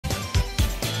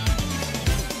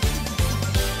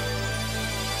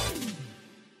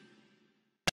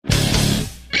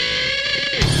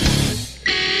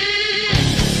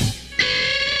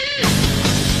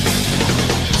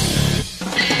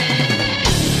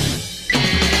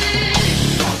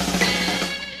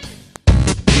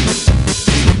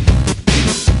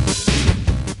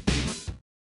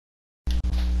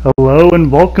Hello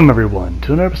and welcome everyone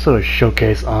to another episode of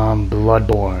Showcase on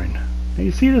Bloodborn. Now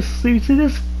you see this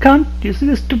cunt? You see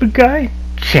this stupid guy?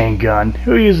 Chain gun.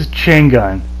 Who uses chain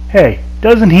gun? Hey,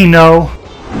 doesn't he know?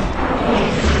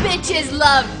 Bitches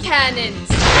love cannons!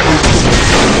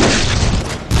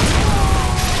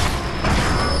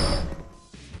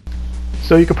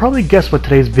 So you could probably guess what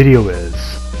today's video is.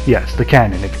 Yes, the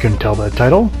cannon, if you couldn't tell by the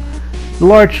title. The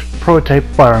large prototype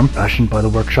firearm fashioned by the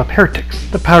workshop heretics,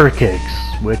 the powder kegs,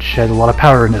 which has a lot of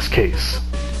powder in this case.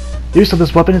 The use of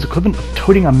this weapon is equivalent of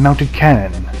toting a mounted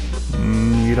cannon.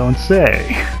 You don't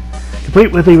say.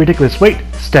 Complete with a ridiculous weight,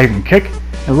 staggering kick,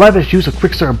 and lavish use of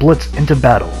quick-start bullets into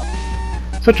battle.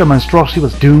 Such a monstrosity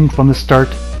was doomed from the start,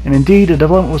 and indeed the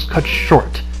development was cut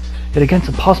short. Yet against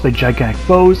impossibly gigantic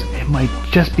foes, it might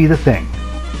just be the thing.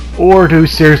 Or to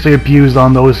seriously abuse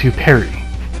on those who parry.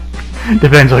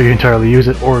 Depends how you entirely use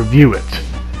it or view it.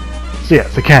 So yeah,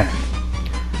 it's a cannon.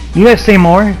 You guys say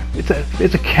more?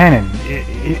 It's a cannon.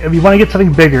 If you want to get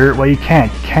something bigger, well you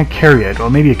can't carry it,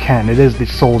 or maybe you can. It is the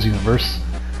Souls universe.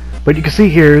 But you can see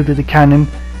here that the cannon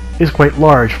is quite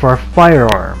large for a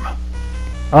firearm.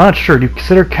 I'm not sure. Do you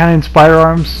consider cannons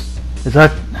firearms? Does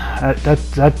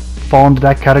that fall into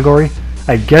that category?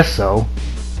 I guess so.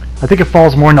 I think it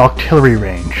falls more in artillery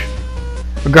range.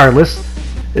 Regardless,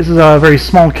 this is a very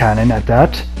small cannon at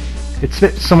that. It's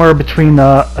fit somewhere between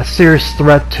a serious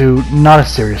threat to not a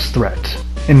serious threat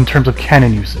in terms of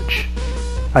cannon usage.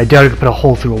 I doubt it could put a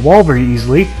hole through a wall very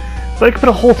easily, but it could put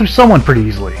a hole through someone pretty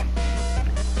easily.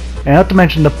 And not to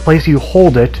mention the place you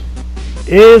hold it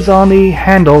is on the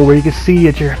handle where you can see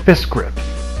at your fist grip.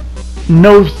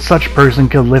 No such person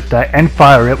could lift that and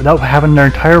fire it without having their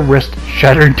entire wrist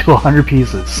shattered into 100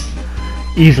 pieces.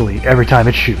 Easily, every time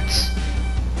it shoots.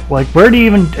 Like, where do you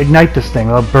even ignite this thing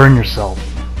without burning yourself?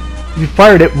 If you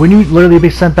fired it, wouldn't you literally be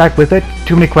sent back with it?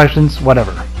 Too many questions,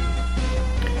 whatever.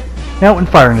 Now, when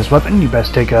firing this weapon, you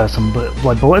best take some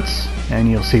blood bullets,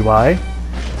 and you'll see why.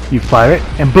 You fire it,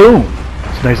 and boom!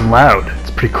 It's nice and loud.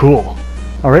 It's pretty cool.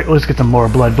 Alright, let's get some more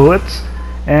blood bullets.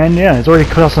 And yeah, it's already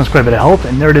cost us quite a bit of health,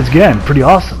 and there it is again. Pretty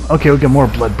awesome. Okay, we'll get more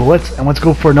blood bullets, and let's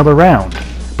go for another round.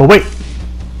 But wait!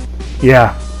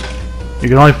 Yeah, you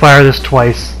can only fire this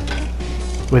twice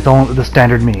with only the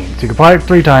standard means. You can fire it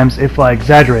 3 times if I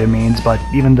exaggerate means, but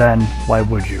even then, why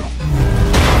would you?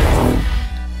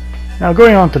 Now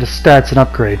going on to the stats and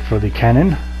upgrade for the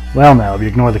cannon. Well now, if you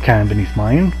ignore the cannon beneath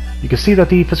mine, you can see that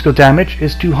the physical damage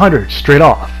is 200 straight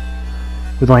off,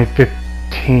 with only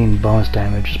 15 bonus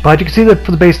damage. But you can see that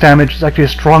for the base damage, it's actually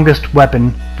the strongest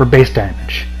weapon for base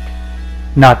damage.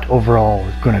 Not overall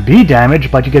going to be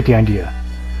damage, but you get the idea.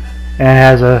 And it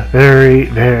has a very,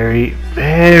 very,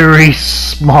 very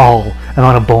small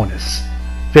amount of bonus.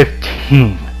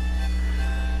 15.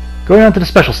 Going on to the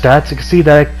special stats, you can see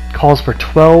that it calls for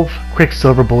 12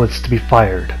 quicksilver bullets to be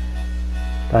fired.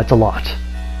 That's a lot.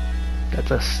 That's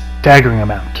a staggering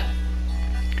amount.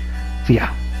 So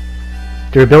yeah.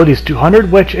 Durability is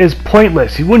 200, which is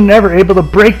pointless. You wouldn't ever able to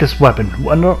break this weapon.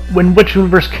 When which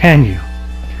universe can you?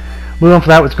 Moving on from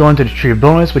that, let's go into the tree of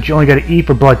bonus, which you only get an E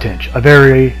for blood tinge. A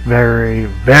very, very,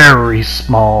 very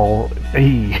small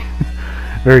E.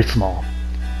 Very small.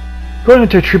 Going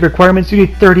into tree requirements, you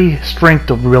need 30 strength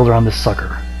to wield around this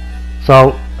sucker.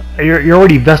 So, you're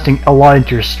already investing a lot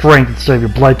into your strength instead of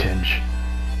your blood tinge.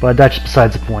 But that's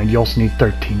besides the point. You also need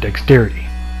 13 dexterity.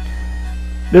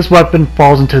 This weapon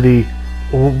falls into the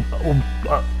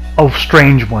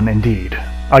strange one indeed.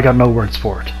 I got no words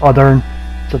for it. Other than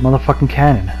it's a motherfucking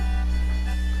cannon.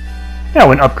 Now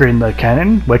when upgrading the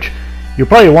cannon, which you'll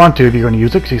probably want to if you're going to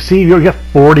use it, because you see you get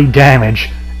 40 damage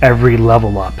every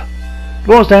level up.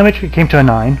 Bonus damage, it came to a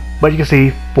 9, but you can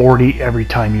see 40 every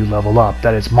time you level up.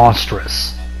 That is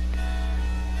monstrous.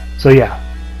 So yeah,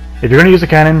 if you're going to use a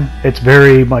cannon, it's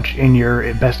very much in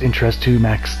your best interest to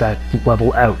max that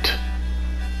level out.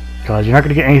 Because you're not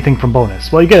going to get anything from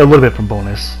bonus. Well, you get a little bit from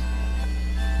bonus.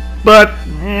 But,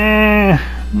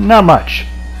 not much.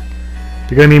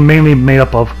 You're going to be mainly made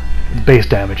up of base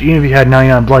damage. Even if you had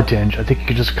 99 blood tinge, I think you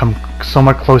could just come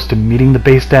somewhat close to meeting the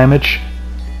base damage.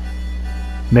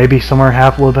 Maybe somewhere a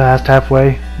little bit past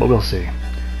halfway, but we'll see.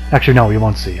 Actually, no, we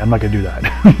won't see. I'm not going to do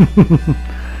that.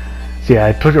 So yeah,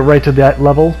 I took it right to that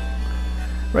level.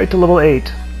 Right to level 8.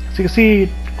 So you can see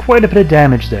quite a bit of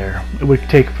damage there it would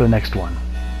take for the next one.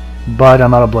 But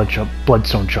I'm out of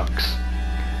bloodstone chunks.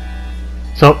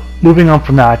 So, moving on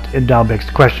from that, it now begs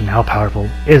the question, how powerful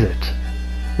is it?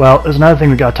 Well, there's another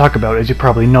thing we gotta talk about, as you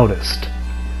probably noticed.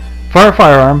 For a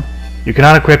firearm, you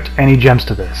cannot equip any gems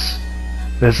to this.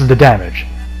 This is the damage.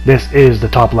 This is the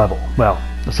top level. Well,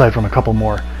 aside from a couple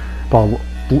more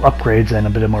upgrades and a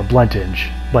bit more blood tinge.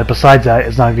 But besides that,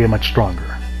 it's not going to get much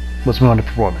stronger. let's move on to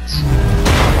performance.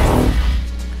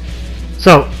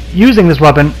 So, using this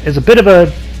weapon is a bit of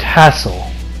a tassel.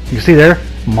 You can see there,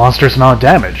 monstrous amount of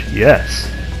damage. Yes.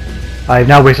 I have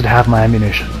now wasted half my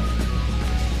ammunition.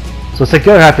 So let's take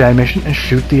the other half of the ammunition and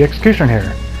shoot the executioner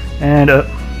here. And,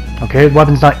 okay, the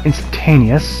weapon's not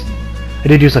instantaneous. I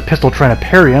did use a pistol trying to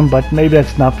parry him, but maybe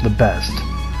that's not for the best.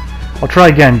 I'll try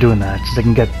again doing that, so I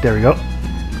can get, there we go.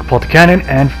 Pull out the cannon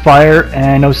and fire,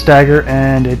 and no stagger,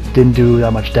 and it didn't do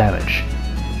that much damage.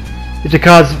 It's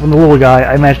because from the little guy,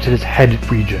 I managed to hit his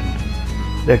head region.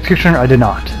 The executioner, I did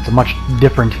not. It's a much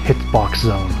different hitbox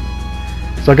zone.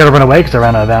 So I gotta run away because I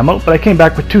ran out of ammo, but I came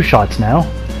back with 2 shots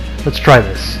now. Let's try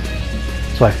this.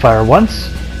 So I fire once,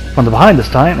 from the behind this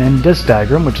time, and does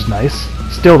stagger him, which is nice.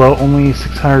 Still though, only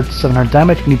 600, 700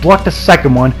 damage, and he blocked the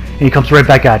second one, and he comes right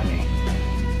back at me.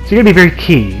 So you gotta be very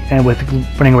key, and with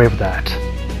running away with that.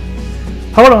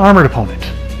 How about an armored opponent?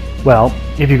 Well,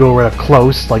 if you go right up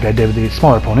close, like I did with the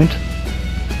smaller opponent,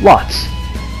 lots.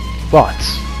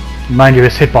 Lots. Mind you,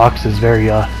 his hitbox is very,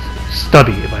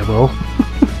 stubby, if I will.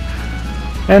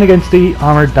 And against the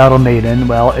Armored Battle Maiden,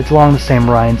 well, it's along the same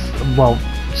lines, well,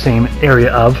 same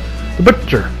area of the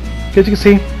Butcher. As you can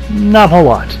see, not a whole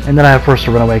lot. And then I have forced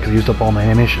to run away because I used up all my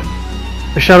ammunition.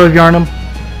 The Shadow of Yharnam,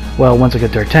 well, once I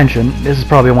get their attention, this is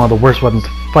probably one of the worst weapons to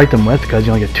fight them with because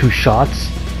you only get 2 shots.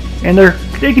 And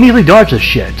they can easily dodge this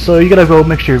shit, so you gotta go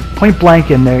make sure you're point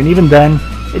blank in there, and even then,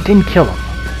 it didn't kill them.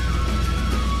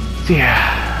 So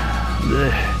yeah,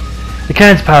 the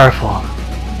cannon's powerful,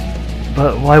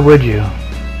 but why would you?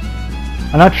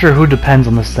 I'm not sure who depends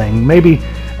on this thing. Maybe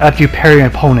after you parry an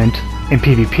opponent in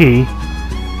PvP,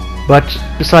 but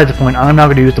besides the point, I'm now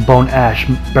going to use the Bone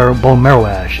Marrow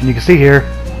Ash, and you can see here,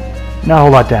 not a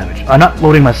whole lot of damage. I'm not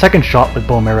loading my second shot with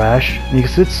Bone Marrow Ash, and you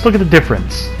can see, let's look at the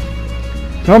difference.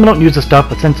 Normally I don't use this stuff,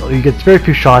 but since you get very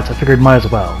few shots, I figured might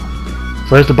as well.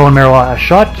 So there's the Bone Marrow Ash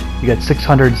shot, you get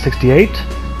 668,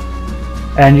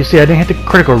 and you see I didn't hit the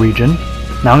critical region.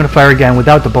 Now I'm going to fire again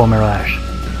without the Bone Marrow Ash.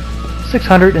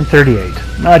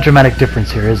 638. Not a dramatic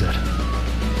difference here, is it?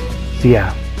 So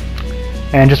yeah.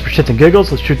 And just for shits and giggles,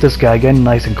 let's shoot this guy again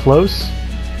nice and close.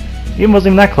 He wasn't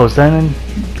even that close then,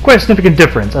 and quite a significant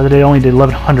difference, as they only did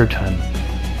 1100 to him.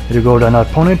 I do go to another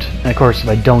opponent, and of course if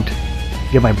I don't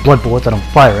get my blood bullets, I don't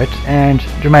fire it, and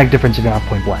dramatic difference if you're not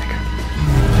point blank.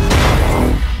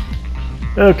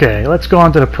 Okay, let's go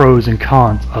on to the pros and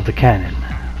cons of the cannon.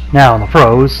 Now, on the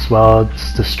pros, well,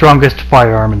 it's the strongest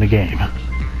firearm in the game.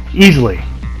 Easily.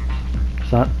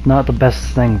 It's not the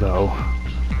best thing, though.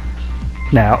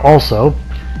 Now, also,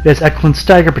 it has excellent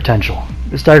stagger potential.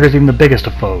 The stagger is even the biggest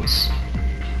of foes.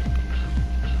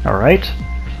 Alright.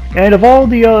 And of all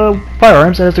the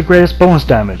firearms, it has the greatest bonus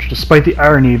damage, despite the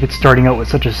irony of it starting out with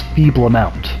such a feeble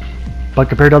amount. But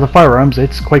compared to other firearms,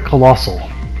 it's quite colossal.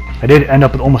 I did end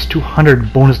up with almost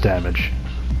 200 bonus damage.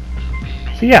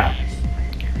 So yeah.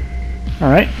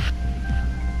 Alright.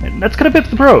 And that's kind of it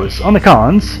for the pros. On the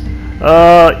cons,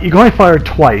 you can only fire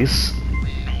twice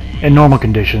in normal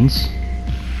conditions.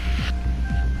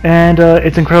 And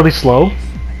it's incredibly slow.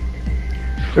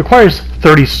 It requires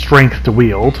 30 strength to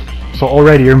wield. So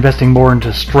already you're investing more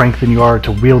into strength than you are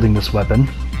to wielding this weapon.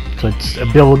 So it's the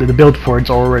build for it's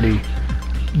already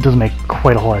doesn't make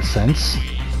quite a whole lot of sense.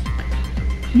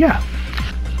 Yeah.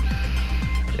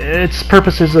 Its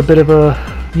purpose is a bit of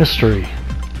a mystery.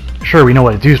 Sure, we know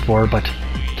what it's used for, but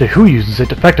to who uses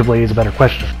it effectively is a better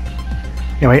question.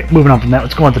 Anyway, moving on from that,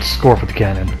 let's go on to the score for the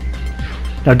cannon.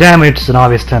 Now damage is an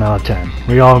obvious 10 out of 10.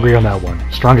 We all agree on that one.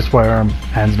 Strongest firearm,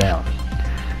 hands down.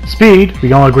 Speed,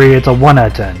 we all agree it's a 1 out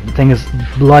of 10. The thing is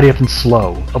bloody up and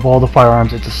slow. Of all the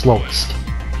firearms, it's the slowest.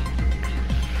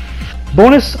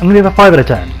 Bonus, I'm going to give it a 5 out of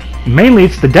 10. Mainly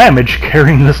it's the damage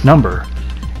carrying this number.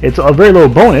 It's a very low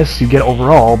bonus you get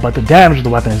overall, but the damage of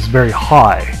the weapon is very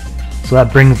high. So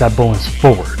that brings that bonus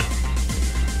forward.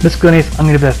 Miscellaneous, I'm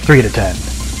going to give it a 3 out of 10.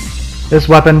 This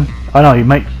weapon, I don't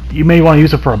know, you may want to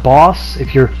use it for a boss.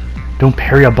 If you don't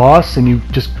parry a boss and you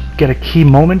just get a key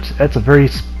moment, that's a very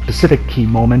specific key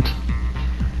moment.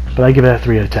 But I give it a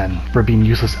 3 out of 10 for being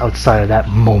useless outside of that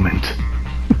moment.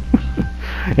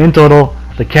 In total,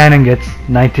 the cannon gets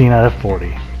 19 out of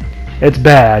 40. It's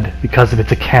bad because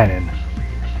it's a cannon.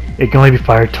 It can only be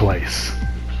fired twice.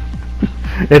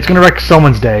 It's going to wreck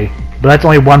someone's day, but that's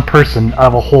only one person out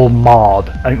of a whole mob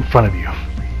in front of you.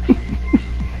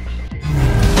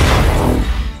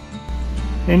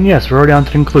 And yes, we're already on to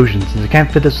the conclusions. Since I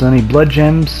can't fit this with any blood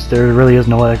gems, there really is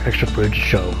no extra footage to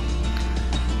show.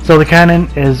 So the cannon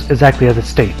is exactly as it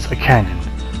states, a cannon.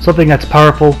 Something that's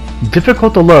powerful,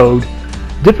 difficult to load,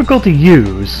 difficult to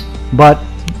use, but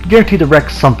guaranteed to wreck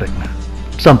something.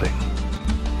 Something.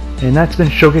 And that's been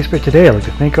Showcase for today. I'd like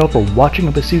to thank you all for watching.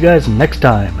 I'll see you guys next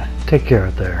time. Take care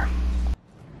out there.